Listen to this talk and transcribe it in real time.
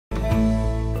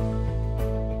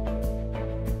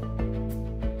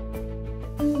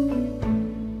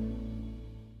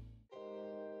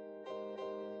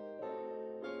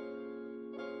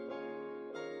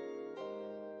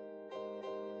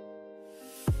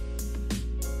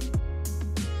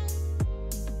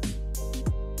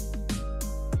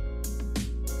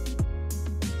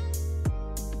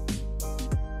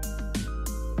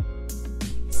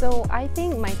So I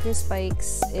think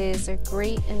Microspikes is a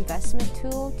great investment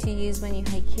tool to use when you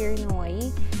hike here in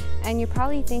Hawaii. And you're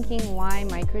probably thinking, why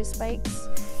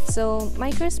Microspikes? So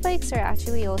Microspikes are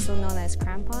actually also known as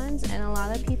crampons, and a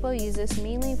lot of people use this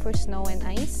mainly for snow and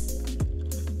ice.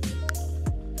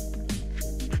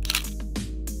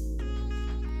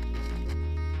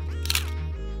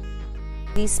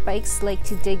 These spikes like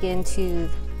to dig into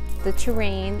the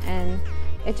terrain, and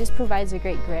it just provides a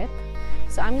great grip.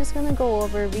 So I'm just gonna go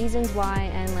over reasons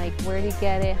why and like where to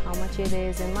get it, how much it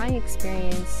is, and my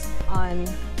experience on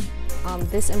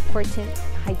this important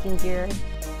hiking gear.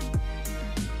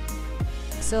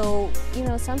 So, you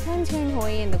know, sometimes here in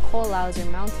Hawaii in the Ko'olaus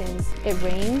or mountains, it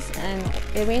rains, and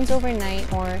it rains overnight,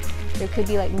 or there could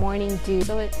be like morning dew,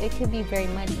 so it could be very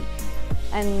muddy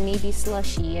and maybe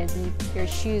slushy, and your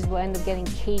shoes will end up getting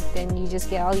caked and you just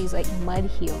get all these like mud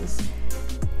heels.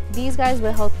 These guys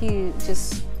will help you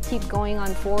just keep going on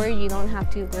forward. You don't have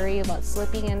to worry about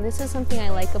slipping, and this is something I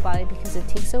like about it because it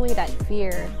takes away that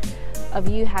fear of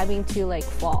you having to like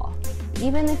fall.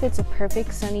 Even if it's a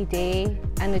perfect sunny day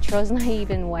and the trail's not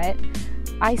even wet,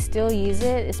 I still use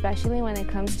it, especially when it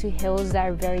comes to hills that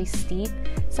are very steep.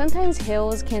 Sometimes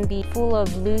hills can be full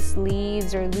of loose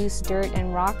leaves or loose dirt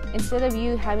and rock. Instead of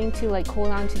you having to like hold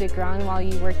on to the ground while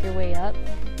you work your way up,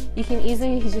 you can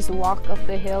easily just walk up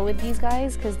the hill with these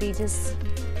guys because they just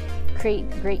create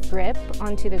great grip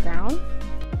onto the ground.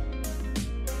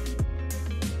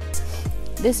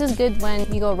 This is good when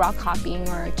you go rock hopping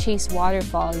or chase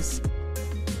waterfalls.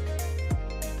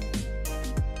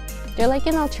 They're like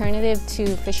an alternative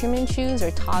to fisherman shoes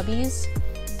or tabis.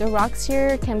 The rocks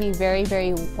here can be very,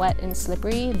 very wet and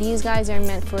slippery. These guys are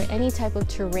meant for any type of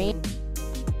terrain.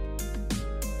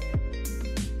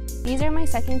 These are my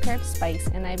second pair of spikes,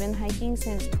 and I've been hiking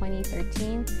since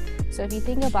 2013. So if you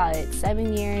think about it,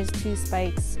 7 years, 2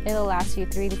 spikes, it'll last you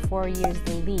 3 to 4 years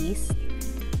the least.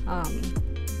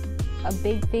 A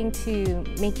big thing to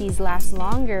make these last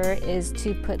longer is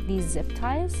to put these zip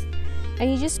ties.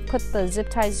 And you just put the zip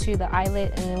ties through the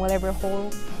eyelet, and then whatever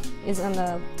hole is on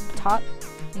the top,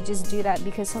 you just do that,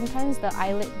 because sometimes the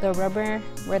eyelet, the rubber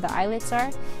where the eyelets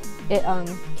are, it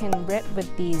can rip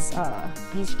with these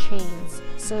chains.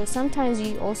 So sometimes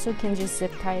you also can just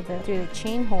zip tie through the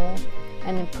chain hole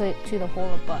and then put it to the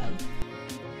hole above.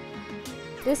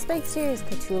 This spike here is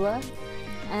Katula,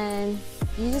 and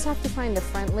you just have to find the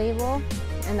front label,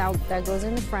 and that goes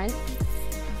in the front.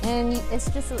 And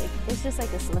it's just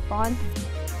like a slip-on.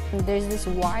 There's this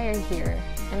wire here,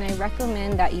 and I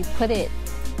recommend that you put it.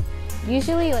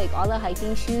 Usually, like all the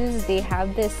hiking shoes, they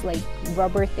have this like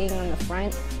rubber thing on the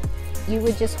front. You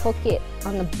would just hook it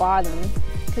on the bottom,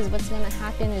 because what's gonna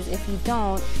happen is if you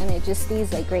don't, and it just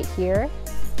stays like right here,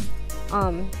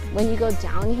 when you go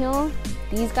downhill,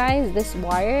 these guys, this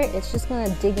wire, it's just gonna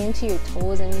dig into your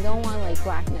toes, and you don't want like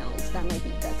black nails.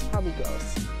 That's probably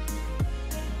gross.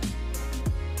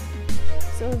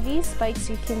 So these spikes,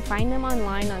 you can find them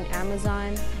online on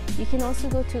Amazon. You can also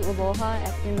go to Aloha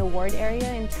in the Ward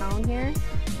area in town here.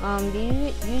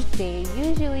 They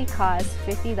usually cost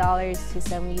 $50 to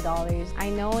 $70. I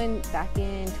know back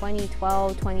in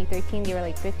 2012, 2013, they were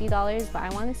like $50, but I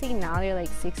want to say now they're like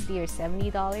 $60 or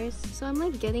 $70. So I'm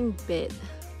like getting bit.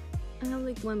 I have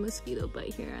like one mosquito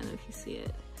bite here, I don't know if you see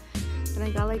it. And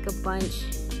I got like a bunch.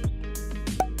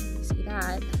 You see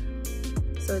that?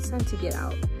 So it's time to get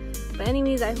out. But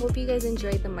anyways, I hope you guys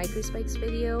enjoyed the Microspikes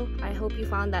video. I hope you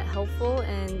found that helpful,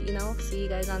 and you know, see you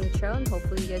guys on the trail, and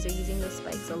hopefully you guys are using the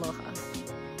spikes. Aloha.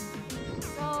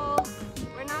 So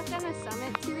we're not gonna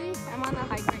summit today. I'm on a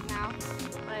hike right now,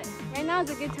 but right now is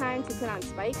a good time to put on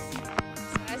spikes.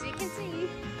 So as you can see,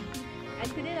 I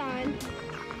put it on.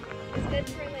 It's good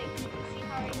for like, see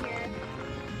how right here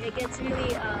it gets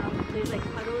really there's like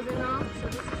puddles and all, so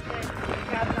this is good. It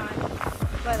grabs on.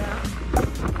 But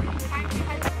time to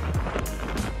head